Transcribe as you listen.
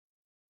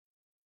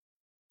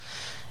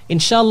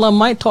Inshallah,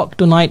 my talk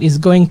tonight is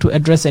going to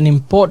address an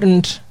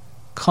important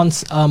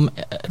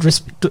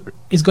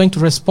is going to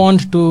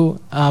respond to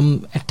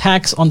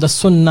attacks on the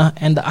Sunnah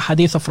and the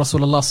Ahadith of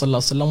Rasulullah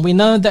sallallahu alaihi wasallam. We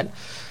know that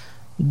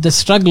the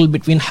struggle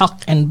between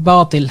Haqq and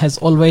Batil has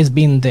always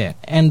been there,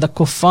 and the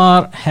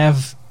Kuffar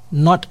have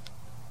not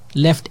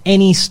left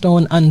any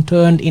stone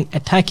unturned in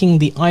attacking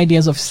the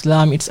ideas of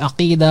Islam, its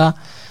Aqidah.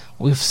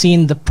 We've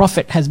seen the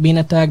Prophet has been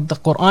attacked, the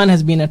Quran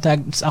has been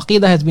attacked, its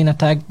Aqidah has been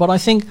attacked, but I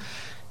think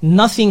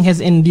nothing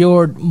has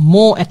endured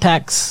more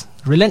attacks,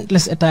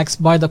 relentless attacks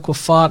by the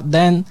Kuffar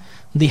than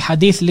the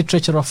Hadith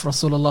literature of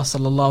Rasulullah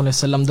sallallahu alaihi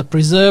wasallam, the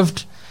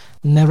preserved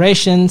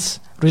narrations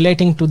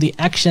relating to the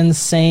actions,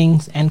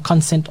 sayings and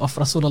consent of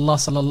Rasulullah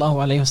sallallahu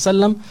alaihi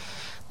wasallam.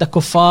 The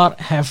Kuffar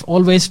have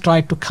always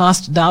tried to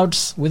cast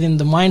doubts within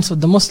the minds of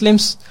the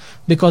Muslims,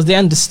 because they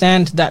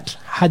understand that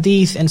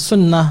Hadith and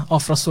Sunnah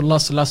of Rasulullah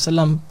sallallahu alaihi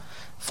wasallam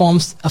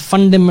forms a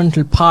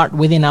fundamental part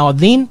within our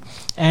deen,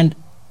 and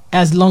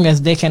as long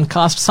as they can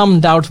cast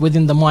some doubt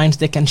within the minds,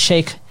 they can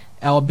shake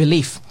our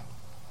belief.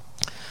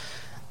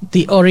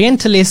 The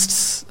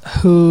Orientalists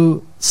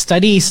who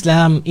study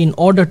Islam in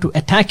order to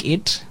attack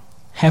it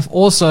have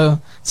also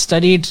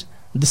studied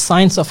the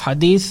science of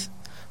Hadith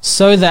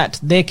so that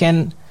they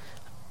can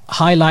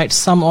highlight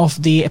some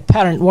of the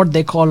apparent, what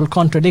they call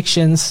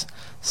contradictions.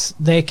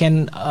 They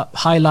can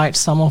highlight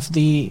some of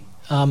the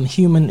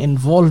human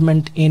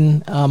involvement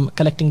in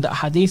collecting the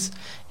Hadith,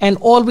 and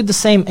all with the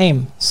same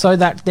aim, so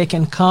that they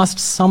can cast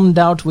some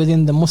doubt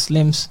within the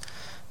Muslims,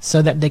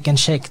 so that they can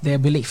shake their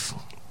belief.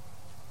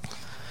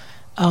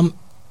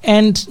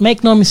 And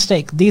make no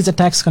mistake, these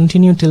attacks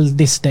continue till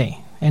this day,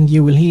 and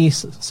you will hear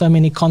so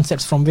many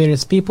concepts from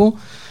various people.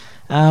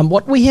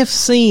 What we have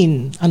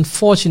seen,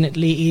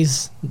 unfortunately,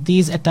 is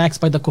these attacks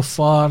by the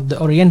Kuffar,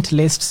 the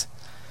Orientalists,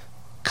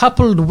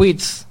 coupled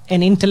with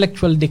an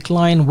intellectual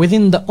decline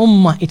within the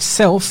Ummah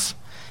itself,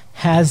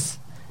 has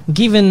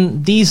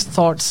given these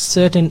thoughts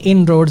certain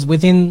inroads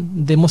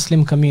within the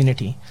Muslim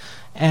community.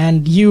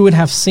 And you would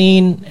have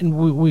seen, and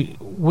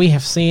we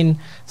have seen,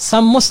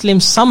 some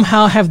Muslims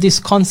somehow have this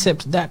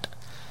concept that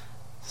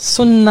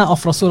Sunnah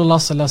of Rasulullah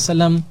sallallahu alaihi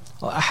wasallam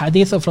or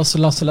Hadith of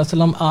Rasulullah sallallahu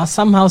alaihi wasallam are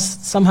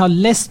somehow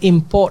less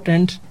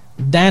important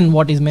than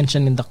what is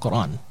mentioned in the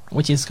Quran,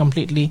 which is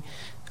completely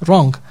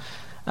wrong.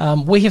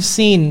 We have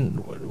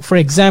seen, for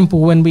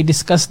example, when we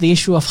discuss the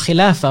issue of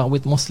Khilafah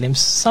with Muslims,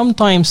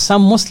 sometimes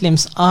some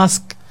Muslims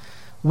ask,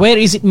 where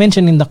is it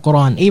mentioned in the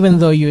Quran? Even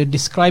though you're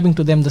describing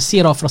to them the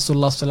Seerah of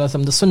Rasulullah sallallahu alaihi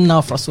wasallam, the Sunnah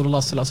of Rasulullah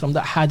sallallahu alaihi wasallam,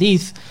 the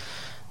Hadith,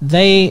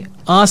 they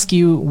ask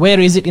you, where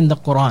is it in the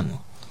Quran?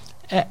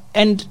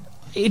 And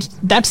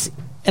that's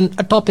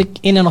a topic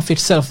in and of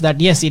itself, that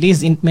yes, it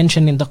is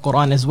mentioned in the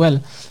Quran as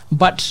well,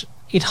 but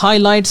it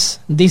highlights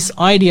this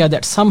idea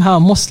that somehow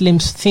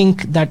Muslims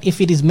think that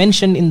if it is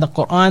mentioned in the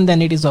Quran,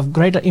 then it is of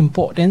greater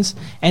importance,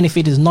 and if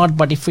it is not,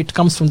 but if it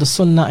comes from the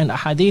Sunnah and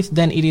Hadith,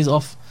 then it is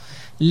of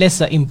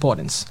lesser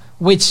importance,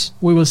 which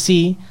we will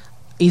see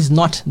is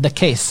not the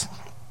case.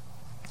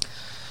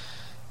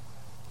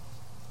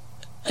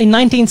 In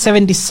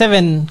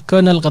 1977,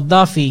 Colonel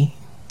Gaddafi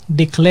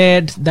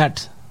declared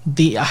that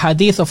the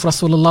Hadith of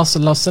Rasulullah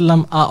sallallahu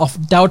alaihi wasallam are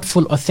of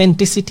doubtful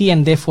authenticity,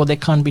 and therefore they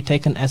can't be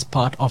taken as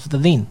part of the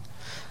deen.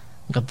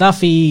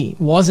 Gaddafi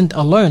wasn't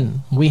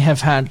alone. We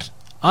have had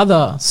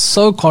other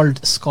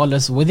so-called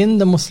scholars within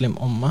the Muslim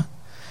Ummah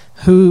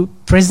who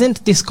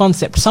present this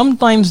concept.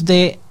 Sometimes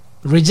they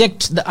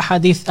reject the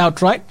Hadith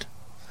outright.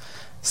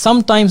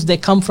 Sometimes they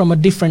come from a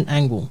different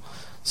angle.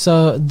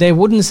 So they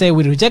wouldn't say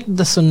we reject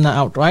the Sunnah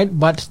outright,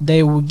 but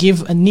they will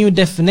give a new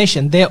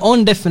definition, their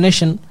own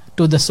definition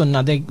to the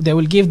Sunnah. They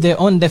will give their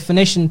own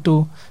definition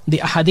to the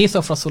Hadith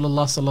of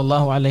Rasulullah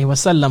sallallahu alaihi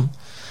wasallam.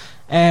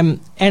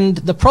 And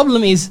the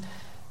problem is,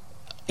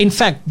 in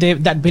fact,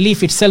 that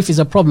belief itself is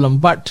a problem.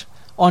 But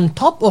on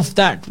top of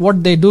that,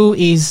 what they do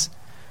is,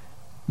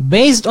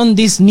 based on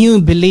this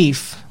new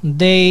belief,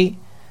 they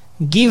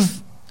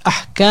give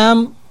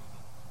ahkam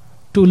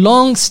to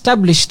long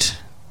established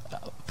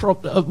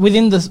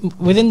within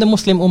the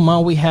Muslim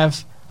Ummah. We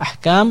have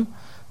ahkam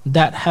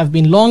that have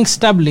been long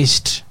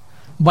established,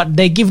 but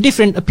they give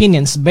different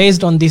opinions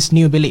based on this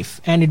new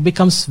belief, and it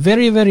becomes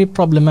very, very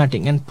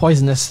problematic and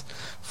poisonous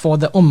for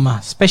the Ummah,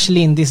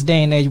 especially in this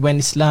day and age when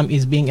Islam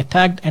is being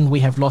attacked and we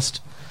have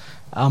lost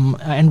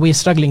and we are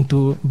struggling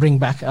to bring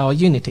back our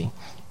unity.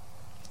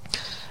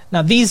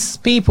 Now these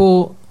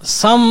people,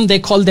 some they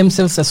call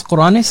themselves as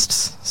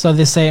Quranists, so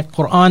they say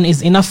Quran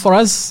is enough for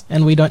us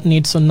and we don't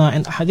need Sunnah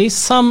and Hadith.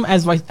 Some,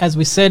 as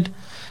we said,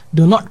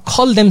 do not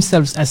call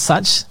themselves as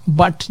such,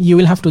 but you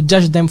will have to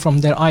judge them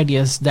from their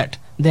ideas that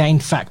they are in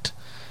fact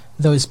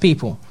those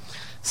people.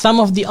 Some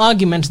of the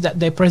arguments that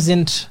they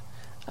present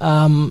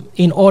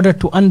in order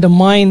to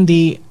undermine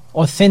the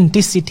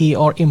authenticity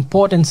or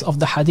importance of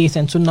the Hadith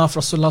and Sunnah of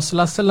Rasulullah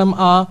sallallahu alaihi wasallam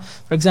are,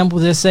 for example,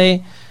 they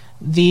say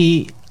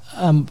the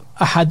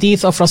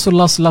Hadith of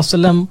Rasulullah sallallahu alaihi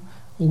wasallam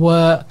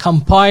were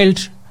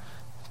compiled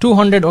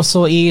 200 or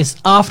so years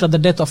after the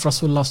death of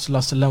Rasulullah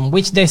sallallahu alaihi wasallam,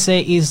 which they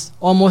say is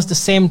almost the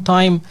same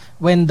time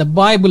when the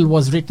Bible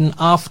was written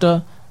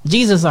after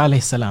Jesus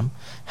alayhi salam.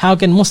 How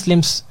can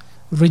Muslims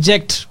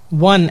reject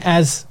one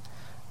as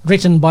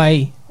written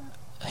by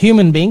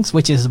human beings,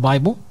 which is the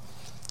Bible,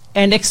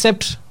 and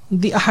accept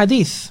the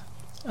ahadith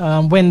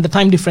when the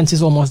time difference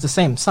is almost the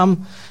same?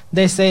 Some,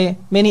 they say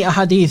many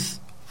ahadith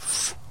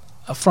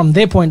from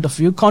their point of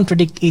view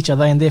contradict each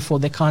other, and therefore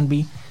they can't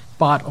be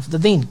part of the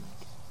deen.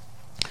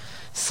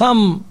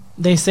 Some,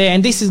 they say,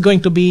 and this is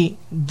going to be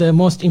the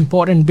most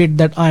important bit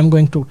that I'm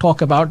going to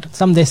talk about,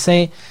 some they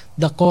say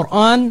the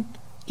Quran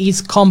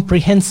is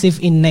comprehensive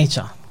in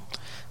nature.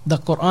 The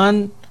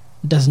Quran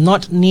does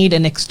not need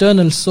an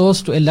external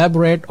source to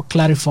elaborate or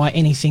clarify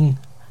anything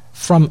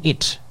from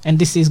it. And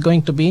this is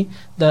going to be,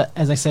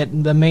 as I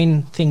said, the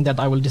main thing that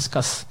I will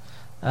discuss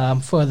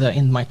further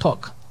in my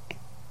talk.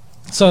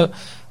 So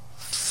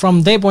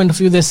from their point of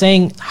view, they're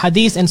saying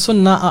hadith and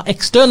sunnah are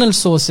external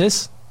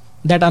sources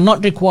that are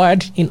not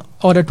required in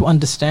order to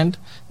understand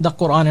the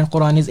Quran, and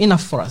Quran is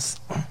enough for us.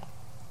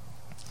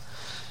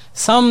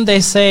 Some,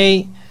 they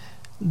say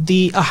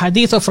the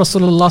ahadith of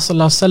Rasulullah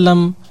sallallahu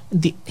alaihi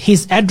wasallam,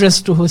 his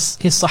address to his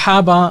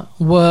Sahaba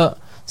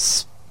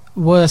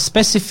were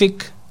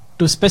specific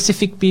to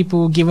specific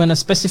people, given a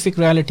specific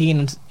reality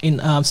in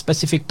a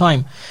specific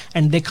time,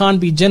 and they can't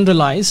be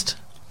generalized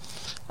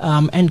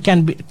and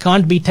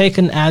can't be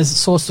taken as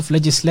source of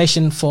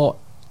legislation for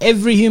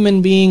every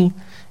human being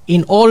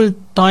in all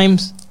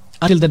times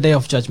until the day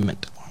of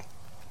judgment.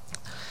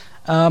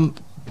 One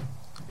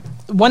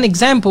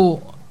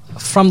example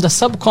from the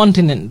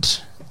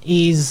subcontinent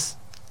is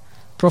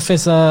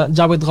Professor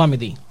Javed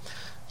Ghamidi.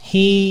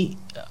 He,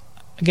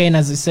 again,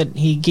 as I said,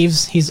 he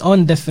gives his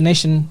own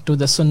definition to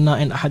the Sunnah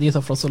and Hadith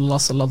of Rasulullah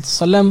sallallahu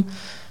alaihi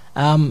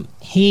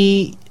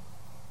wasallam.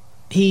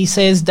 He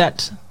says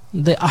that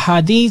the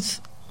ahadith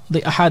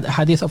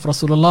of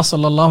Rasulullah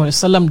sallallahu alaihi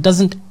wasallam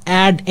doesn't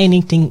add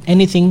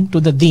anything to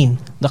the deen,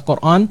 the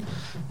Quran.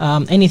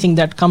 Anything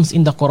that comes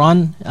in the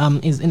Quran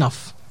is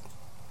enough.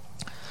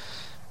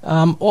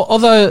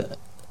 Although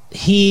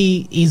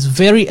he is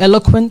very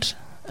eloquent,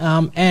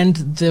 and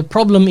the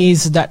problem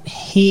is that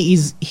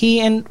he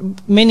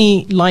and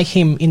many like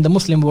him in the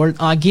Muslim world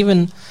are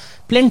given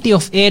plenty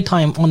of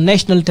airtime on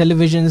national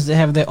televisions. They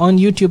have their own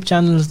YouTube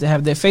channels, they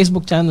have their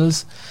Facebook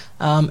channels,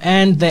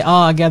 and they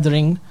are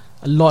gathering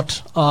a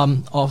lot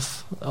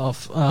of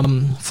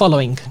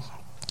following,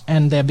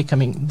 and they're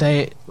becoming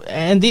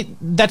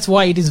that's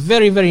why it is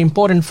very, very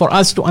important for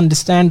us to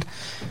understand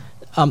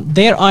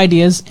their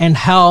ideas and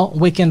how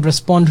we can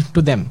respond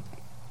to them,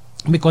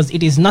 because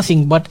it is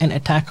nothing but an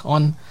attack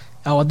on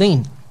our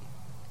deen.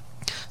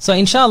 So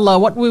inshallah,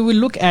 what we will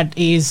look at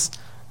is,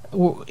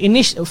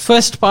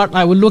 first part,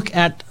 I will look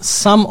at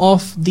some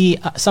of the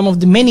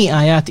many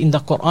ayat in the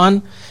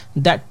Quran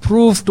that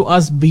prove to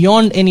us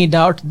beyond any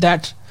doubt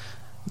that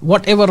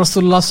whatever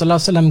Rasulullah sallallahu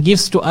alaihi wasallam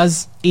gives to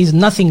us is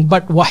nothing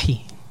but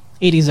wahi.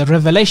 It is a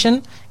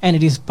revelation, and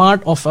it is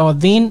part of our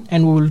deen,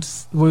 and we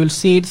will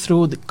see it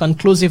through the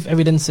conclusive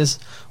evidences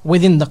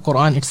within the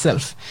Quran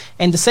itself.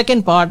 And the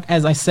second part,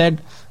 as I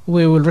said,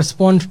 we will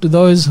respond to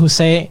those who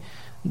say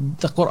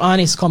the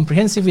Quran is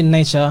comprehensive in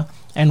nature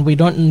and we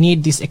don't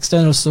need this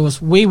external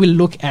source. We will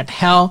look at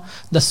how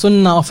the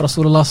Sunnah of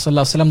Rasulullah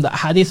sallallahu alaihi wasallam, the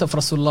Hadith of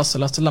Rasulullah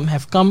sallallahu alaihi wasallam,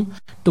 have come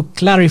to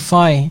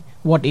clarify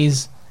what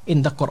is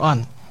in the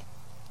Quran.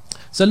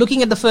 So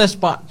looking at the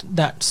first part,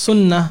 that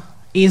Sunnah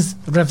is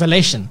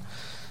revelation.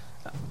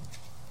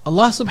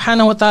 Allah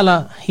subhanahu wa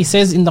ta'ala, He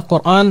says in the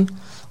Quran,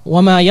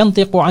 وَمَا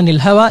يَنْطِقُ عَنِ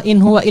الْهَوَىٰ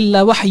إِنْ هُوَ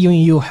إِلَّا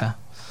وَحْيٌ يُوحَىٰ.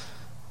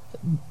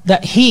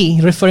 That He,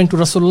 referring to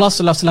Rasulullah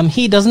sallallahu alaihi wasallam,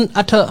 He doesn't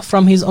utter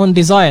from His own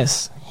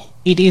desires.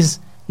 It is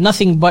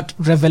nothing but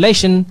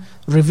revelation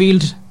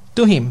revealed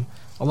to Him.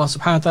 Allah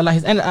subhanahu wa ta'ala,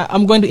 and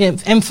I'm going to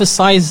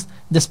emphasize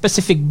the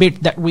specific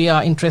bit that we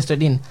are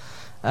interested in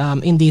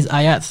these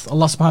ayats.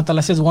 Allah subhanahu wa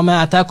ta'ala says,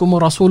 وَمَا أَتَاكُمُ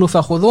الرَّسُولُ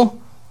فَخُذُوهُ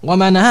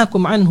وَمَا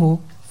نَهَاكُمْ عَنْهُ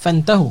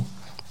فَانْتَهُوا.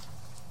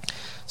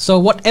 So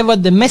whatever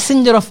the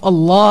Messenger of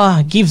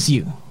Allah gives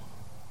you,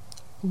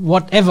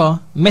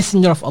 whatever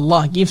Messenger of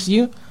Allah gives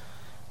you,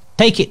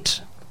 take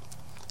it.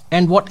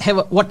 And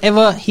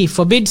whatever he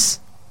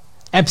forbids,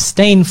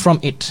 abstain from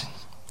it.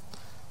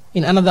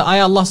 In another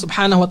ayah, Allah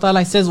subhanahu wa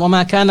ta'ala says,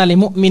 وَمَا كَانَ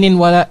لِمُؤْمِنٍ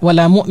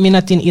وَلَا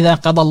مُؤْمِنَةٍ إِذَا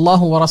قَضَى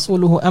اللَّهُ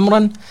وَرَسُولُهُ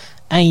أَمْرًا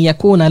أَن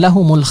يَكُونَ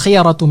لَهُمُ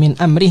الْخِيَرَةُ مِنْ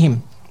أَمْرِهِمْ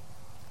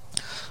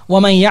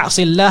وَمَنْ يَعْصِ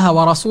اللَّهَ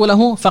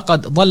وَرَسُولَهُ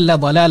فَقَدْ ضَلَّ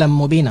ضَلَالًا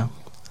مُبِينًا.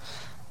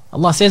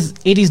 Allah says,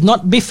 it is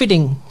not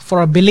befitting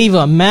for a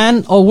believer,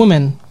 man or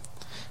woman,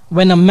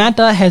 when a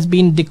matter has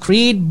been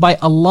decreed by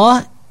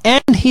Allah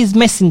and His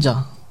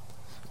Messenger,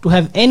 to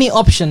have any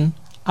option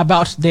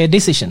about their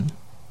decision.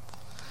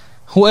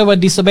 Whoever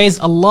disobeys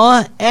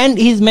Allah and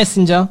His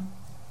Messenger,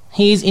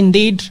 he is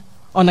indeed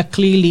on a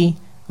clearly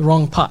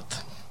wrong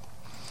path.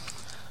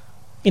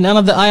 In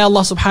another ayah,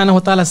 Allah subhanahu wa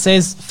ta'ala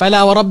says,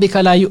 فَلَا وَرَبِّكَ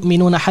لَا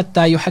يُؤْمِنُونَ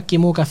حَتَّى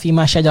يُحَكِّمُوكَ فِي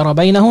مَا شَجَرَ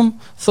بَيْنَهُمْ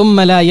ثُمَّ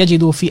لَا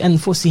يَجِدُوا فِي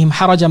أَنفُسِهِمْ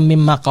حَرَجًا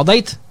مِمَّا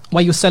قَضَيْتَ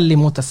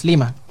وَيُسَلِّمُوا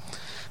تَسْلِيمًا.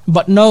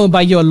 But know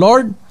by your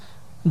Lord,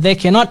 they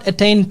cannot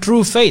attain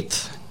true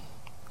faith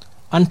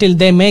until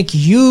they make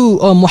you,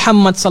 O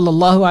Muhammad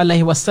sallallahu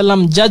alaihi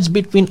wasallam, judge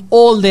between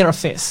all their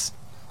affairs,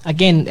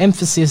 again,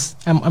 emphasis,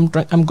 I'm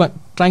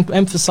trying to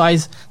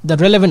emphasize the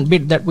relevant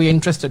bit that we're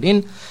interested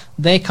in.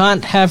 They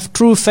can't have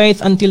true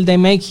faith until they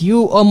make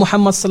you, O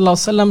Muhammad sallallahu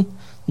alaihi wasallam,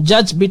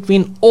 judge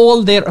between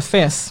all their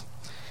affairs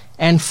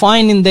and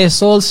find in their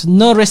souls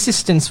no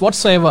resistance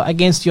whatsoever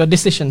against your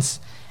decisions,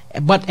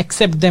 but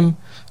accept them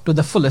to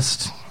the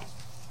fullest.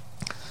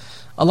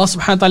 Allah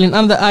subhanahu wa ta'ala in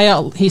another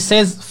ayah, He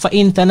says,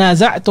 فَإِن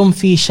تَنَازَعْتُمْ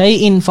فِي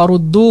شَيْءٍ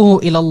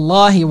فَرُدُّوهُ إِلَى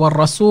اللَّهِ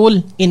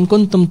وَالرَّسُولِ إِن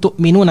كُنتُمْ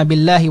تُؤْمِنُونَ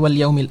بِاللَّهِ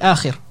وَالْيَوْمِ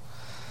الْآخِرِ.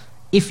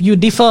 If you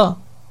differ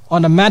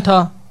on a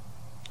matter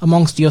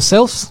amongst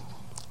yourselves,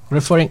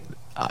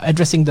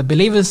 addressing the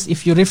believers,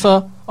 if you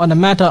differ on a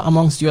matter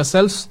amongst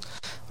yourselves,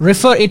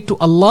 refer it to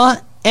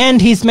Allah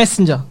and His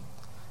Messenger,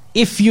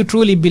 if you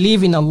truly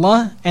believe in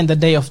Allah and the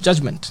Day of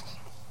Judgment.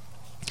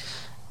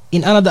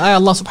 In another ayah,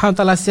 Allah subhanahu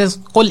wa ta'ala says,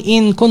 قُلْ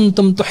إِن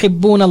كُنْتُمْ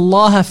تُحِبُّونَ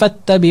اللَّهَ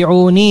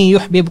فَاتَّبِعُونِي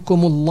يُحْبِبْكُمُ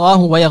اللَّهُ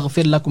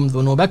وَيَغْفِرْ لَكُمْ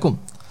ذُنُوبَكُمْ.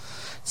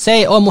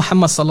 Say, O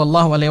Muhammad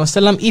sallallahu alayhi wa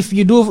sallam,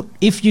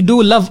 if you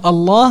do love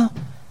Allah,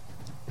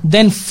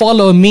 then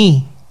follow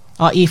me,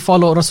 i.e.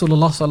 follow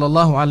Rasulullah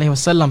sallallahu alayhi wa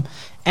sallam,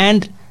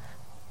 and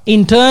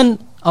in turn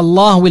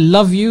Allah will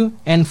love you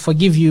and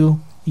forgive you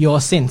your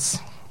sins.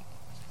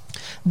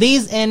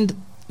 These and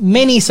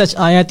many such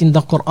ayat in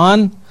the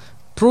Quran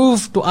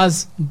prove to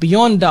us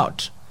beyond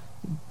doubt,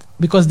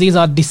 because these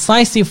are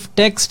decisive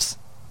texts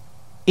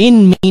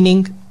in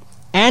meaning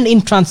and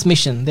in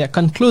transmission. They are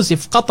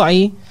conclusive,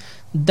 qat'i,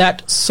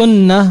 that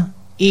Sunnah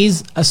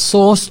is a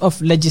source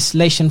of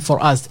legislation for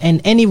us,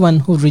 and anyone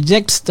who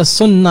rejects the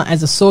Sunnah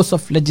as a source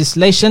of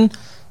legislation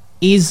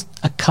is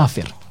a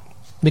kafir,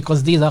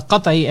 because these are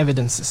qat'i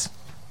evidences.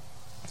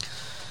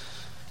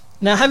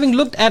 Now, having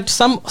looked at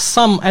some,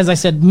 as I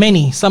said,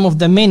 some of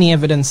the many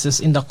evidences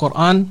in the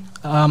Quran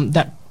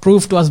that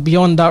prove to us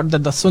beyond doubt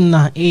that the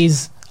Sunnah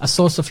is a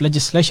source of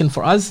legislation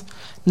for us,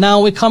 now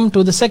we come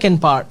to the second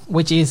part,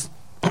 which is,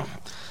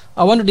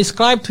 I want to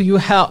describe to you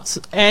how,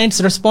 and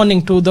it's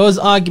responding to those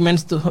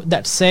arguments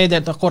that say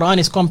that the Quran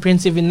is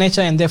comprehensive in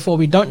nature and therefore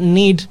we don't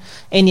need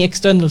any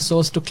external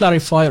source to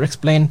clarify or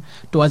explain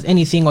to us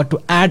anything or to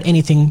add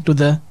anything to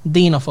the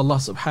deen of Allah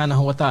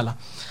subhanahu wa ta'ala.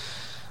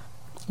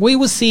 We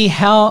will see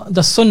how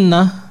the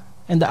Sunnah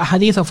and the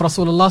Ahadith of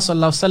Rasulullah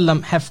sallallahu alaihi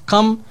wasallam have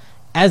come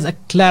as a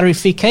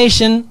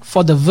clarification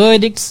for the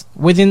verdicts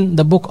within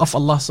the book of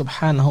Allah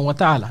subhanahu wa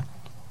ta'ala.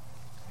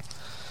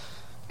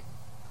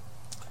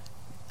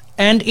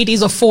 And it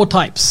is of 4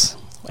 types,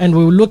 and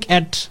we will look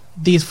at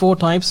these 4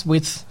 types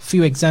with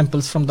few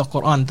examples from the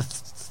Quran.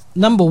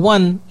 Number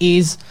 1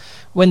 is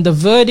when the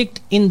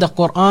verdict in the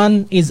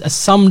Quran is a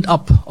summed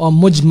up or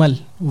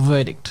mujmal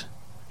verdict.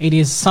 It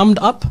is summed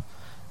up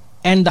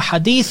and the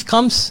hadith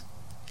comes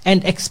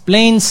and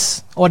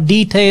explains or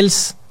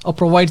details or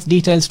provides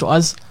details to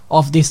us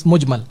of this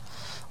mujmal.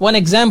 One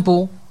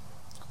example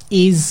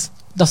is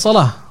the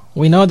salah.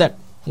 We know that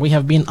we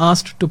have been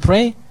asked to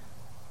pray,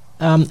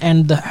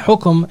 and the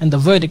hukum and the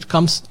verdict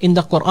comes in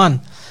the Quran.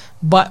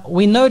 But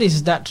we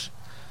notice that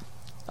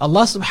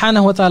Allah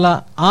subhanahu wa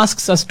ta'ala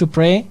asks us to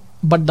pray,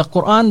 but the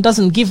Quran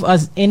doesn't give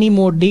us any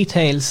more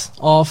details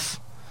of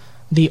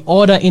the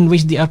order in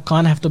which the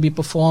arkan have to be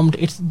performed.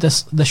 It's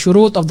the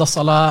shurut of the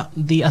salah,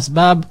 the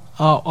asbab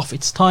of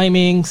its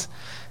timings,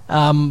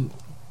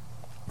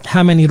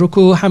 how many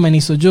ruku, how many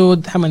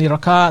sujud, how many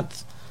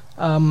rakat,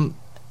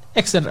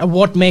 etc.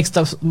 What makes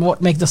the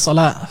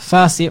salah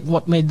fasid,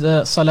 what made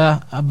the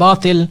salah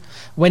batil,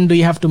 when do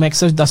you have to make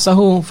sajda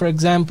sahu, for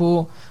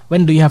example,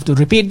 when do you have to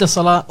repeat the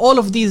salah. All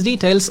of these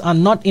details are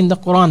not in the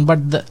Quran,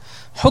 but the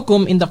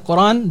hukum in the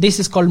Quran, this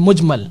is called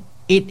mujmal.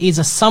 It is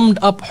a summed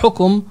up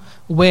hukum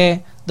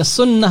where the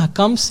sunnah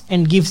comes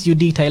and gives you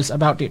details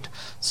about it.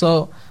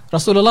 So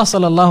Rasulullah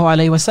sallallahu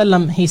alayhi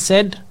wasallam, he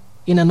said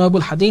in a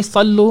noble hadith,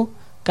 Sallu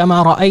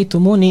kama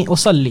ra'aytumuni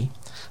usalli.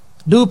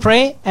 Do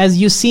pray as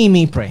you see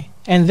me pray.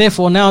 And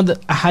therefore now the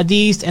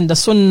hadith and the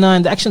sunnah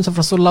and the actions of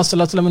Rasulullah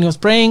sallallahu alayhi wasallam when he was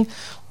praying,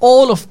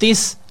 all of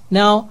this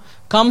now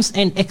comes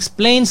and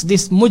explains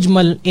this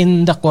mujmal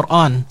in the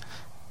Quran,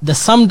 the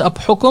summed up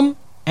hukum,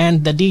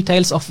 and the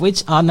details of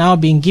which are now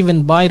being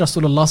given by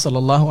Rasulullah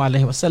sallallahu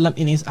alaihi wasallam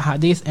in his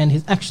ahadith and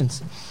his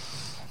actions.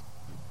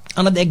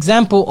 Another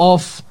example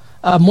of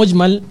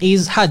mujmal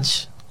is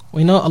Hajj.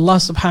 We know Allah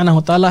subhanahu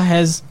wa ta'ala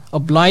has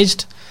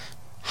obliged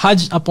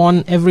Hajj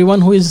upon everyone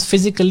who is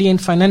physically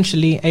and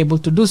financially able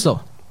to do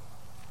so.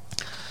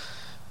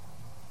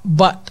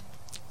 But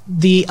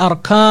the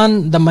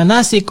arkan, the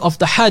manasik of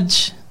the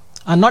Hajj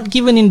are not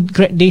given in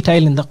great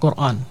detail in the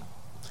Quran.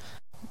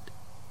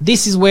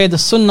 This is where the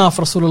sunnah of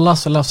Rasulullah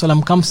sallallahu alaihi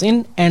wasallam comes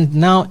in, and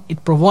now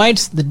it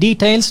provides the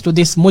details to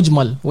this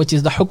mujmal, which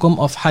is the hukum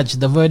of Hajj,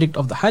 the verdict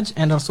of the Hajj.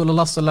 And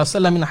Rasulullah sallallahu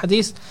alaihi wasallam in a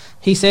hadith,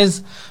 he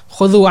says,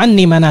 "Khudhu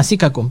anni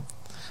manasikakum."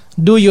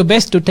 Do your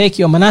best to take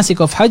your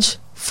manasik of Hajj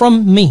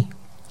from me.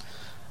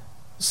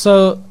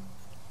 So,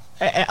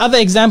 other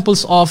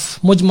examples of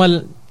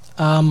mujmal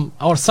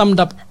or summed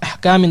up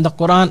ahkam in the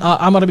Quran are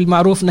Amr bil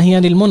Ma'ruf Nahy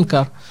anil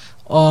Munkar,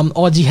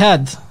 or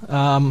Jihad,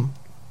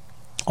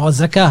 or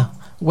Zakah,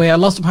 where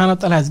Allah subhanahu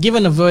wa ta'ala has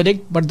given a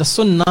verdict, but the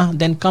sunnah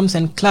then comes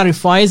and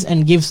clarifies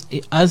and gives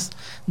us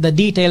the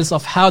details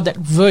of how that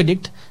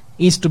verdict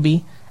is to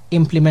be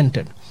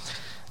implemented.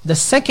 The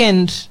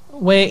second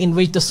way in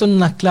which the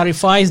sunnah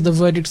clarifies the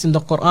verdicts in the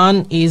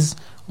Quran is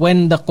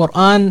when the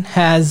Quran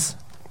has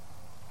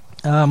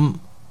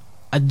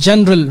a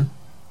general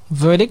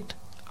verdict,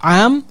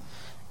 and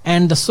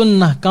the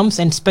sunnah comes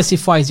and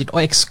specifies it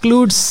or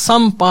excludes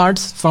some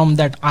parts from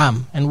that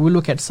and we'll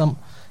look at some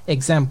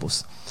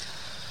examples.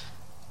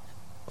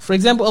 For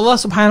example, Allah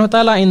subhanahu wa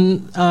ta'ala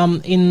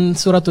in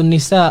Surah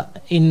An-Nisa,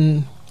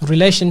 in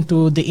relation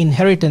to the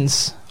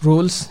inheritance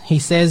rules, He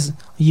says,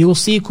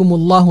 يُوصِيكُمُ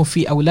اللَّهُ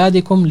فِي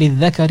أَوْلَادِكُمْ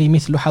لِلذَّكَرِ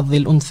مِثْلُ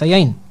حَظِّ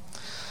الْأُنْثَيَيْنِ.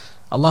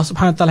 Allah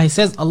subhanahu wa ta'ala, He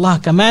says, Allah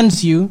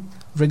commands you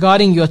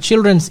regarding your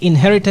children's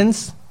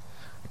inheritance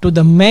to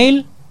the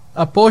male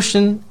a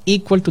portion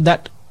equal to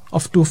that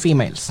of two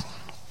females.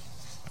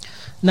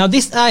 Now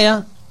this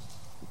ayah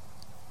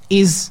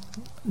is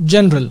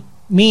general,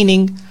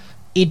 meaning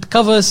it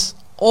covers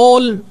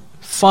all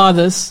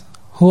fathers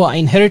who are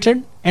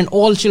inherited and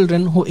all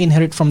children who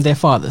inherit from their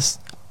fathers.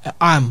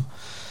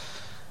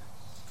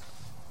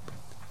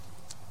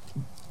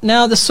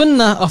 Now the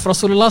sunnah of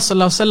Rasulullah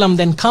sallallahu alaihi wasallam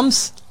then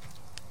comes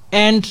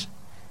and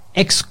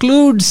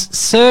excludes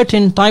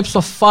certain types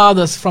of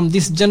fathers from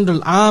this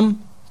general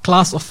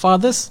class of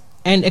fathers,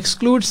 and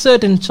excludes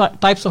certain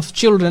types of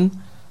children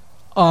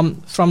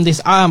from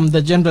this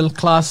the general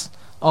class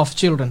of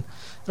children.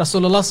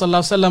 Rasulullah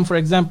sallallahu alaihi wasallam, for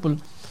example,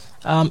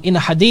 in a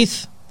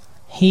hadith,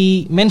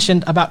 he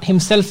mentioned about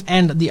himself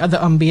and the other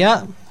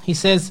anbiya, he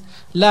says,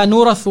 "La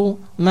nurathu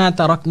ma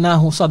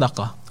taraknahu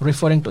sadaqa,"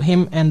 referring to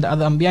him and the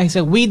other anbiya. He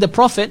said, we the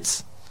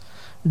prophets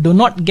do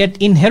not get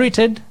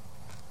inherited,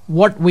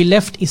 what we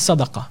left is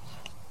sadaqah.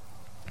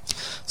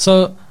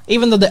 So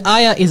even though the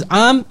ayah is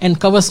and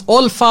covers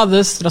all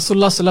fathers,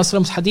 Rasulullah sallallahu alaihi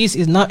wasallam's hadith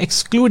is now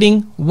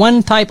excluding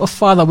one type of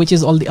father, which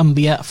is all the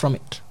anbiya from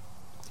it.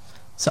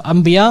 So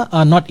anbiya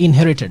are not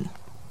inherited.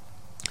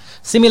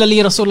 Similarly,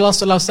 Rasulullah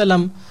sallallahu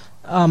alaihi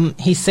wasallam,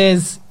 he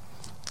says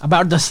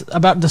about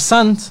the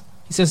sons,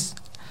 he says,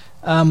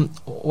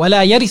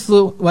 وَلَا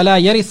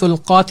يَرِثُ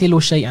الْقَاتِلُ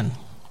شَيْئًا.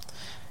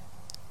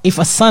 If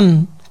a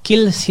son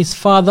kills his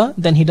father,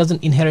 then he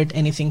doesn't inherit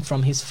anything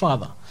from his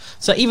father.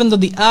 So even though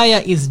the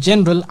ayah is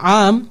general,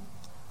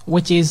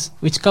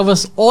 which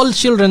covers all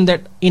children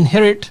that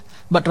inherit,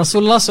 but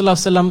Rasulullah sallallahu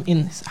alaihi wasallam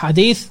in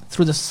hadith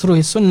through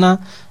his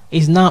sunnah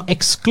is now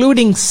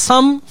excluding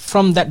some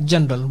from that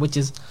general, which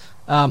is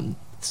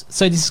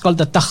so this is called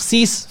the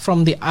takhsis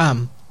from the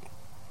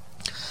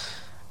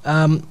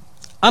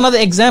Another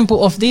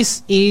example of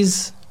this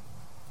is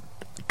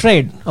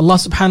trade. Allah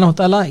subhanahu wa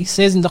ta'ala, He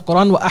says in the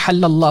Quran, وَأَحَلَّ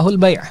اللَّهُ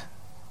الْبَيْعَ.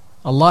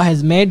 Allah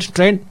has made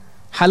trade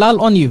halal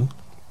on you.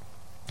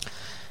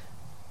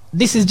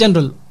 This is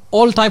general.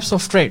 All types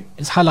of trade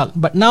is halal.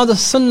 But now the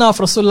sunnah of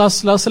Rasulullah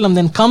sallallahu alaihi wasallam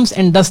then comes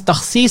and does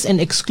takhsis and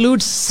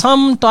excludes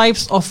some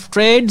types of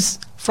trades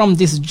from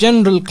this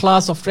general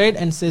class of trade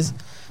and says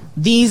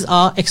these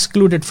are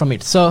excluded from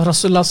it. So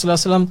Rasulullah sallallahu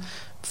alaihi wasallam,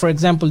 for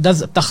example,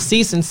 does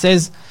takhsis and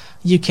says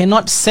you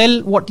cannot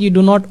sell what you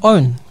do not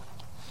own.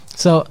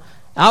 So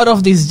out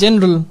of this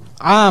general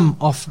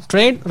of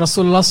trade,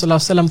 Rasulullah sallallahu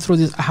alaihi wasallam through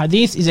this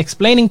hadith is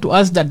explaining to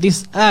us that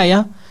this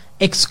ayah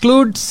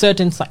exclude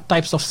certain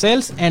types of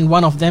sales, and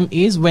one of them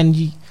is when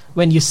you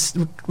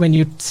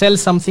sell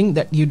something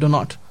that you do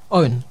not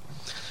own.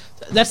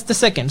 That's the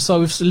second. So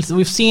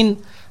we've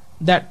seen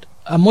that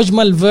a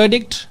mujmal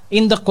verdict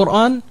in the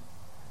Quran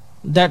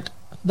that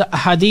the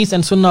hadith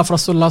and sunnah of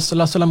Rasulullah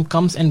sallallahu alaihi wasallam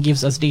comes and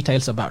gives us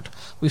details about.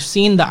 We've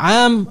seen the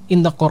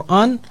in the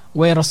Quran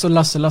where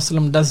Rasulullah sallallahu alaihi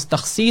wasallam does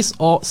takhsis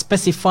or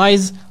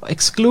specifies or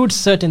excludes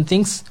certain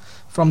things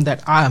from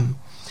that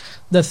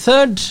The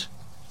third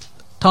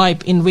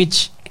type in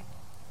which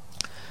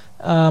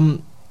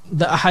the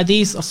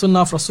hadith or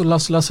sunnah of Rasulullah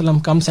sallallahu alaihi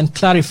wasallam comes and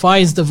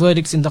clarifies the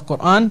verdicts in the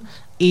Quran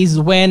is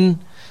when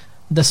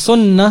the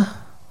sunnah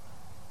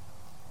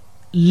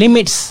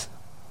limits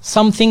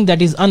something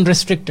that is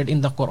unrestricted in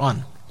the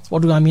Quran.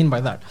 What do I mean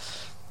by that?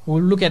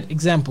 We'll look at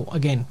example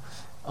again.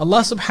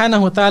 Allah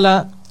subhanahu wa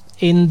ta'ala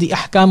in the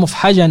ahkam of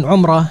Hajj and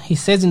Umrah, He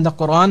says in the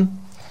Quran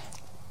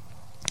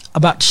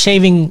about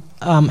shaving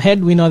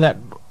head. We know that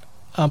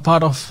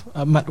part of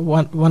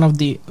one of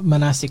the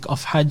manasik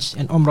of Hajj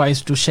and Umrah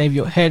is to shave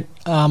your head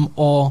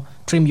or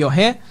trim your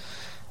hair.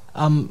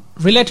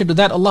 Related to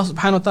that, Allah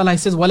subhanahu wa ta'ala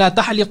says, وَلَا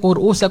تَحْلِقُوا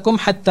رُؤُوسَكُمْ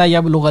حَتَّى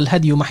يَبْلُغَ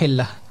الْهَدْيُ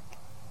مَحِلَّهُ.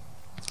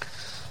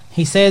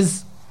 He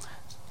says,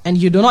 and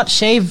you do not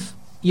shave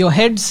your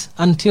heads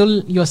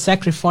until your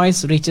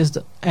sacrifice reaches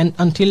and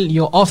until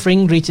your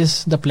offering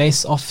reaches the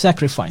place of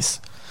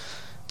sacrifice.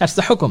 That's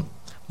the hukum.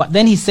 But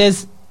then He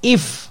says,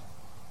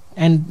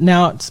 and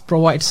now it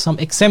provides some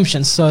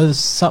exemptions. So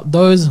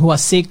those who are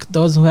sick,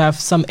 those who have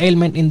some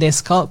ailment in their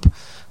scalp,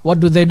 what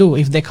do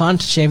if they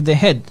can't shave their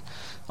head?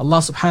 Allah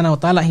subhanahu wa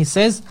ta'ala, He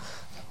says,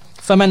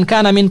 فَمَنْ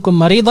كَانَ مِنْكُمْ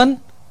مَرِيضًا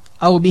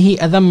أَوْ بِهِ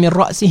أَذًى مِّن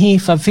رَأْسِهِ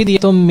فَفِدْيَةٌ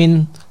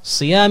مِّن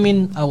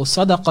صِيَامٍ أَوْ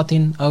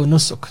صَدَقَةٍ أَوْ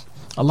نُسُكٍ.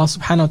 Allah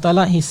subhanahu wa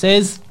ta'ala, He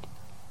says,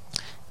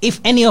 if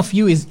any of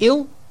you is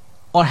ill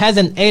or has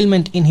an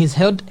ailment in his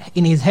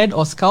head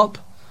or scalp,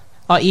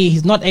 i.e.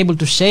 he's not able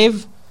to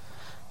shave,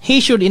 he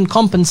should, in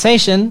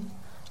compensation,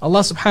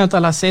 Allah subhanahu wa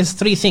ta'ala says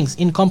three things.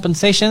 In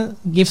compensation,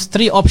 gives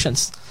three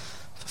options.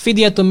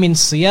 Fidyatun min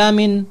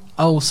siyamin,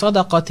 aw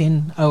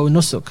sadaqatin, aw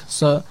nusuk.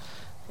 So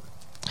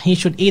he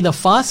should either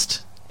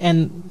fast,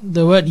 and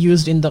the word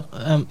used in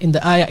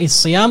the ayah is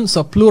siyam,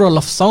 so plural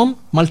of sawm,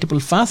 multiple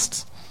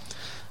fasts.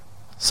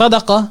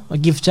 Sadaqah, or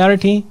give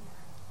charity,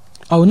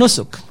 or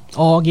nusuk,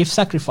 or give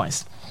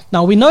sacrifice.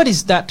 Now we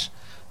notice that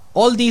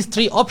all these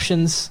three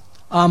options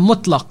are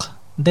mutlaq,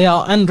 they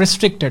are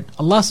unrestricted.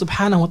 Allah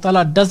subhanahu wa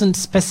ta'ala doesn't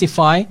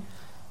specify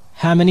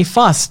how many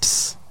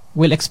fasts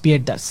will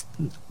expiate this,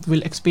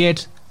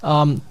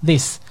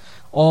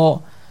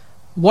 or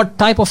what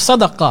type of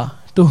sadaqah,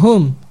 to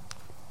whom,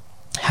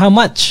 how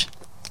much.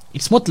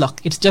 It's mutlaq,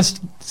 it's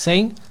just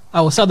saying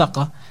aw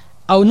sadaqah,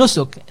 aw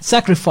nusuk,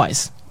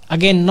 sacrifice.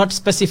 Again, not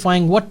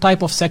specifying what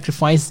type of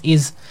sacrifice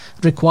is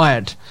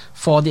required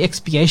for the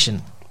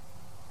expiation.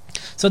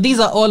 So these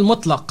are all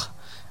mutlaq.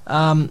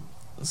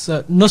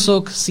 So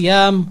nusuk,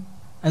 siyam,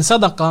 and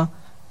sadaqah,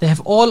 they have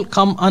all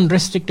come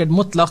unrestricted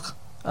mutlaq,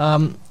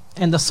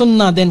 and the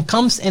sunnah then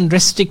comes and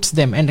restricts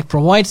them and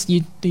provides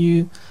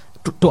to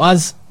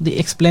us the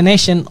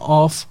explanation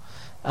of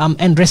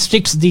and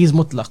restricts these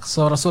mutlaq.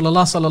 So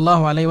Rasulullah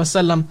sallallahu alaihi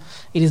wasallam,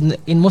 it is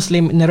in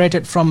Muslim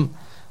narrated from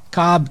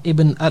Ka'b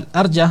ibn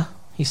al-Arjah,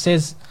 he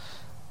says,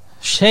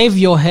 shave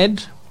your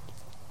head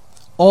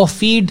or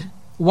feed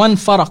one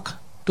faraq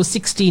to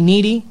 60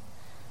 needy,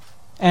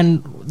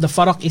 and the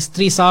faraq is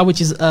 3 sa, which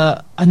is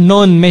a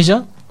known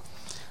measure,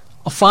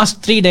 or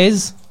fast 3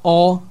 days,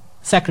 or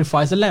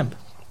sacrifice a lamb.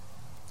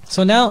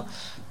 So now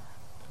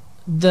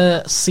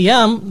the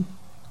siyam,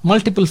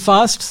 multiple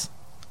fasts,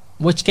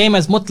 which came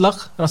as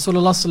mutlaq,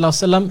 Rasulullah sallallahu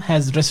alaihi wasallam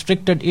has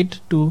restricted it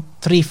to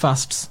 3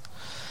 fasts.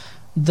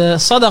 The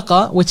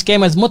sadaqah, which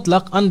came as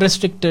mutlaq,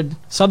 unrestricted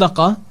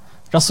sadaqah,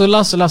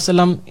 Rasulullah sallallahu alaihi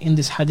wasallam in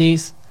this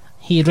hadith,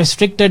 he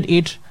restricted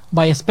it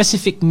by a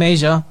specific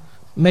measure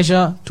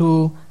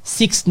to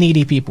 6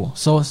 needy people.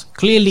 So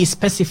clearly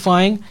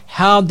specifying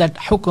how that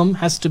hukum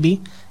has to be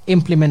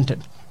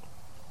implemented.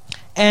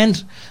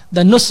 And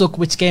the nusuk,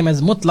 which came as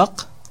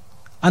mutlaq,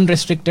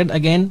 unrestricted,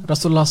 again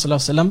Rasulullah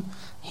sallallahu alaihi wasallam,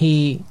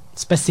 he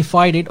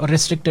specified it or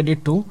restricted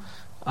it to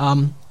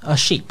a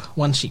sheep,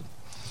 one sheep.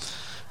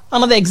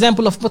 Another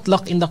example of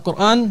mutlaq in the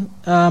Quran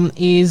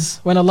is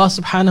when Allah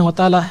subhanahu wa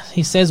ta'ala,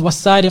 he says,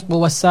 وَالسَّارِقُ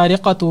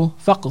وَالسَّارِقَةُ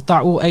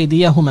فَاقْطَعُوا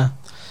أَيْدِيَهُمَا,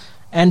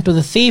 and to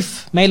the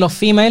thief, male or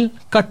female,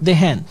 cut their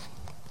hand.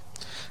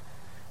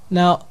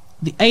 Now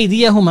the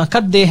aydiyahuma,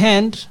 cut their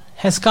hand,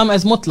 has come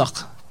as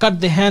mutlaq.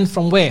 Cut the hand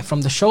from where?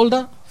 From the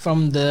shoulder,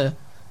 from the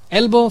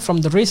elbow,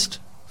 from the wrist,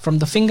 from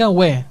the finger,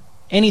 where?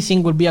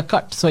 Anything would be a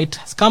cut. So it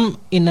has come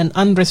in an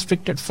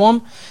unrestricted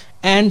form,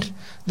 and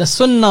the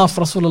sunnah of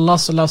Rasulullah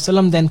sallallahu alaihi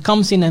wasallam then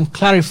comes in and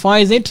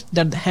clarifies it,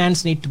 that the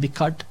hands need to be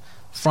cut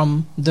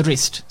from the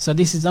wrist. So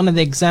this is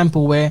another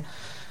example where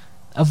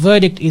a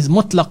verdict is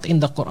mutlaq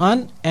in the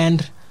Quran,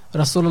 and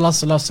Rasulullah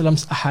sallallahu alaihi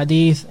wasallam's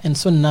ahadith and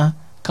sunnah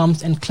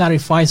comes and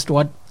clarifies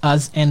to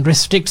us and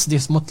restricts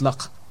this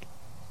mutlaq.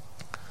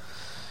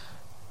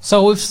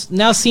 So we've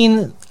now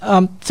seen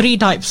 3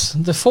 types.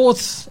 The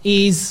fourth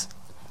is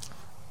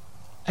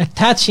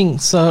attaching.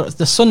 So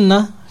the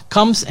sunnah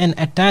comes and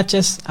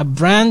attaches a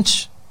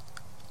branch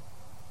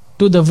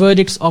to the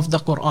verdicts of the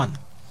Quran.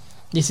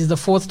 This is the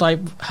fourth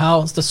type,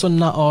 how the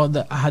sunnah or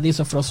the hadith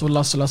of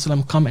Rasulullah sallallahu alaihi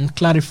wasallam come and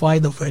clarify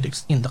the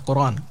verdicts in the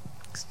Quran.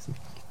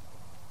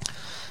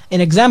 An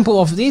example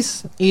of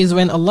this is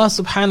when Allah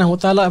subhanahu wa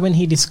ta'ala, when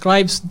he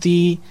describes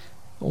the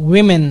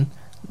women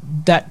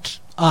that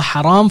are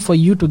haram for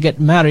you to get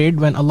married,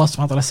 when Allah subhanahu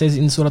wa ta'ala says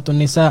in Surah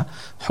An-Nisa,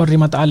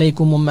 حُرِّمَتْ عَلَيْكُمْ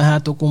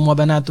أُمَّهَاتُكُمْ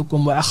وَبَنَاتُكُمْ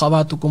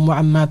وَأَخَوَاتُكُمْ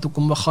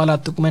وَعَمَّاتُكُمْ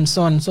وَخَالَاتُكُمْ, and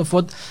so on and so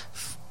forth.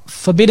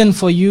 Forbidden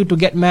for you to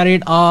get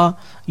married are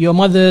your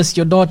mothers,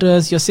 your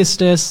daughters, your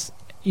sisters,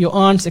 your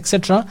aunts,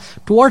 etc.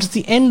 Towards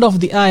the end of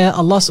the ayah,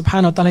 Allah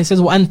subhanahu wa ta'ala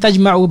says, وَأَن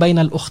تَجْمَعُوا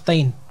بَيْنَ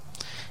الْأُخْتَيْنِ,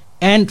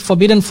 and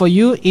forbidden for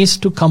you is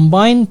to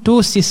combine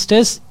 2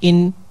 sisters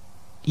in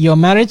your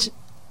marriage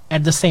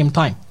at the same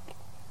time.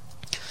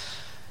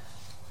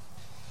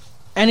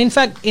 And in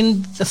fact,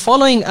 in the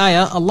following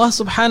ayah, Allah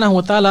subhanahu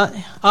wa ta'ala,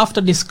 after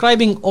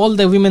describing all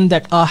the women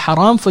that are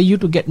haram for you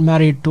to get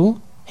married to,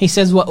 he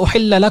says,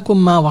 وَأُحِلَّ لَكُمْ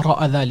مَا وَرَاءَ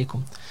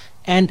ذَلِكُمْ,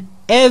 and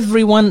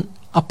everyone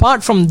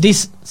apart from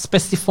this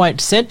specified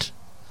set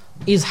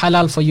is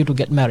halal for you to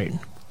get married.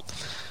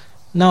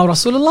 Now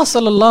Rasulullah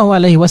sallallahu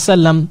alaihi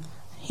wasallam,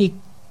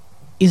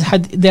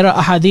 there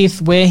are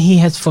hadith where he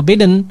has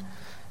forbidden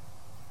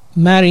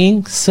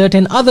marrying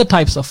certain other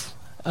types of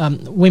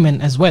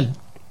women as well.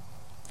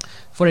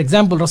 For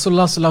example,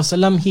 Rasulullah sallallahu alaihi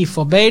wasallam, he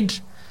forbade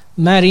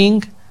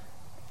marrying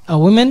a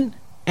woman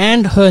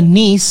and her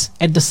niece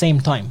at the same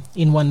time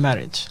in one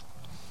marriage.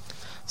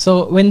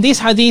 So when this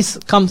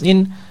hadith comes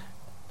in,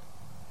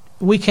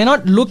 we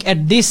cannot look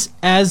at this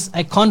as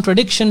a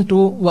contradiction to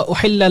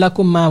وَأُحِلَّ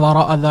لَكُمْ مَا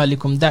وَرَاءَ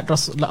ذَلِكُمْ, that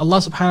Allah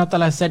subhanahu wa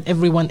ta'ala said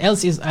everyone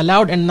else is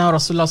allowed, and now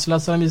Rasulullah sallallahu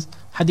alaihi wasallam's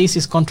hadith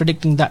is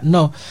contradicting that.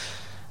 No.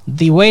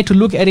 the way to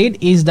look at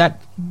it is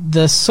that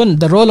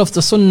the role of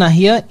the sunnah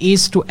here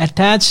is to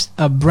attach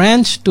a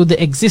branch to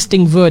the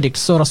existing verdict.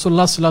 So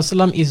Rasulullah sallallahu alaihi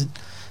wasallam is,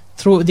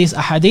 through these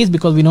ahadith,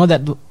 because we know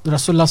that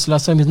Rasulullah sallallahu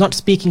alaihi wasallam is not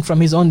speaking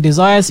from his own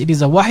desires, it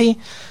is a wahi.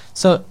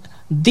 So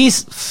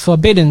this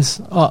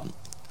forbiddance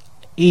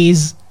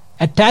is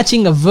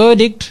attaching a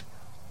verdict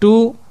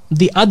to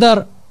the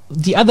other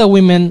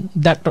women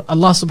that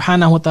Allah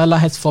subhanahu wa ta'ala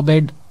has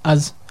forbade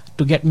us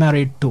to get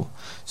married to.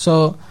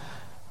 So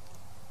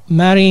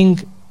marrying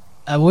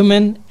a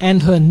woman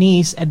and her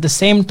niece at the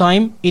same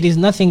time, it is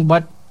nothing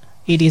but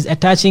it is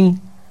attaching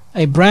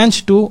a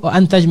branch to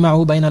أَن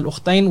تَجْمَعُوا بَيْنَ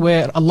الْأُخْتَيْنِ,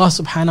 where Allah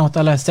subhanahu wa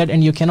ta'ala has said,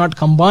 and you cannot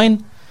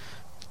combine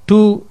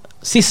two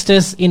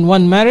sisters in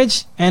one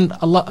marriage, and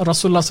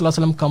Rasulullah sallallahu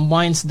alaihi wasallam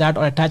combines that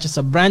or attaches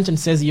a branch and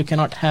says you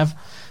cannot have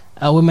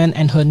a woman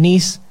and her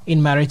niece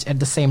in marriage at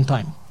the same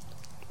time.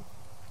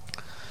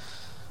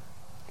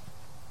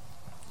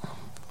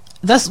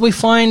 Thus we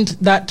find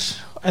that,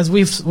 as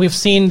we've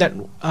seen that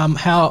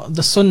how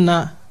the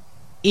sunnah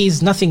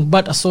is nothing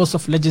but a source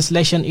of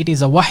legislation, it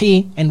is a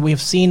wahi, and we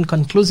have seen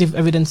conclusive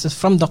evidences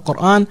from the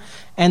Quran,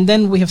 and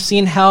then we have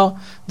seen how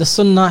the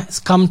sunnah has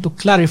come to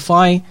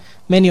clarify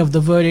many of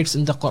the verdicts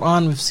in the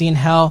Quran. We've seen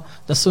how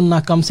the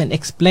sunnah comes and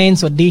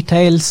explains or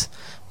details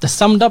the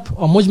summed up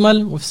or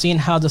mujmal. We've seen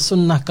how the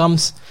sunnah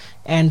comes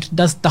and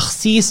does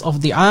takhsis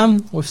of the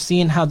am. We've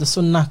seen how the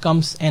sunnah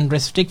comes and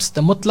restricts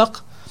the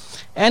mutlaq,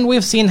 and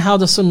we've seen how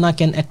the sunnah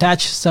can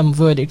attach some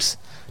verdicts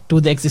to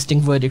the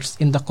existing verdicts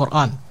in the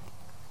Quran.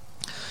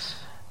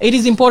 It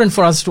is important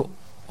for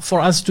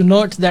us to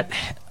note that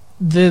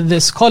the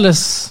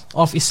scholars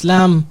of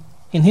Islam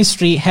in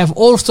history have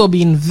also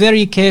been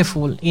very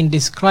careful in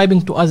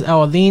describing to us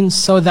our deen,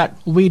 so that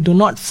we do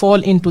not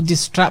fall into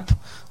this trap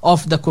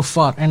of the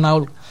kuffar. And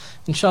I'll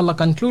inshallah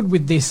conclude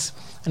with this,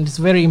 and it's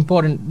very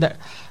important that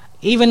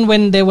even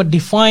when they were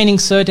defining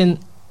certain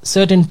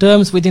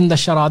terms within the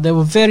Shara, they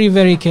were very,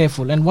 very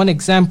careful. And one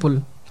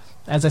example,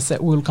 as I said,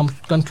 we'll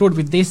conclude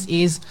with this,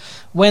 is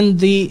when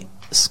the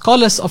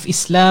scholars of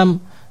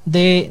Islam,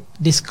 they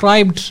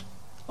described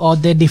or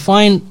they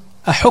defined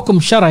a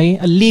hukum shari,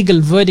 a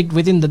legal verdict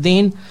within the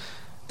deen,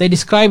 they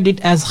described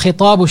it as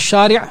khitabu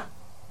shari'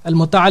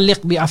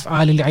 al-muta'alliq bi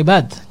af'al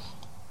al-ibad.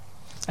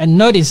 And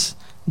notice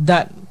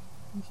that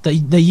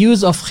the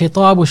use of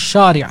khitabu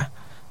shari',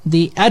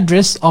 the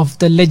address of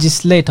the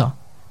legislator,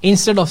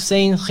 instead of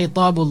saying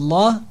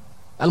khitabullah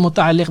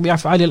al-muta'alliq bi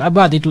af'al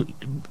al-ibad, it will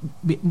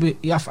bi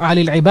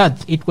af'al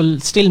al-ibad, it will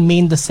still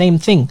mean the same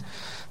thing,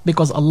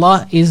 because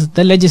Allah is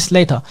the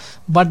legislator.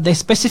 But they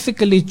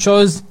specifically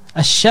chose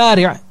a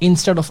shari'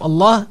 instead of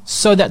Allah,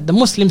 so that the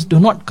Muslims do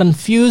not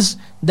confuse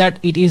that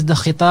it is the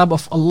khitab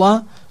of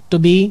Allah to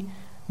be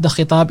the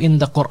khitab in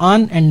the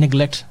Quran and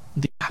neglect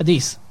the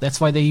hadith. That's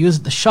why they use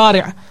the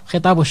shari',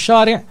 khitabu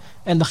shari',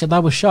 and the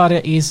khitabu shari'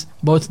 is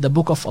both the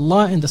book of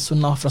Allah and the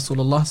sunnah of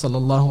Rasulullah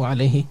sallallahu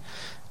alayhi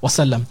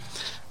wasallam.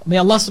 May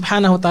Allah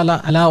subhanahu wa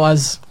ta'ala allow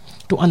us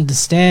to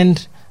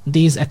understand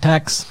these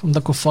attacks from the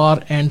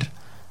kuffar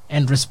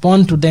and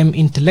respond to them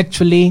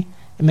intellectually.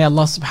 May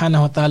Allah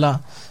subhanahu wa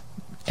ta'ala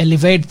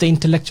elevate the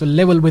intellectual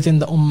level within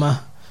the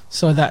ummah,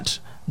 so that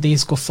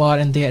these kuffar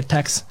and their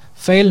attacks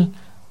fail.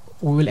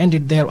 We will end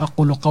it there.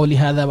 أقول قولي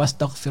هذا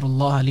وأستغفر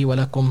الله لي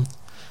ولكم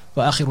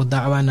وآخر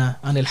الدعوانا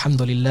أن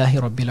الحمد لله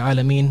رب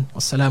العالمين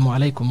والسلام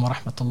عليكم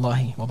ورحمة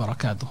الله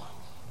وبركاته.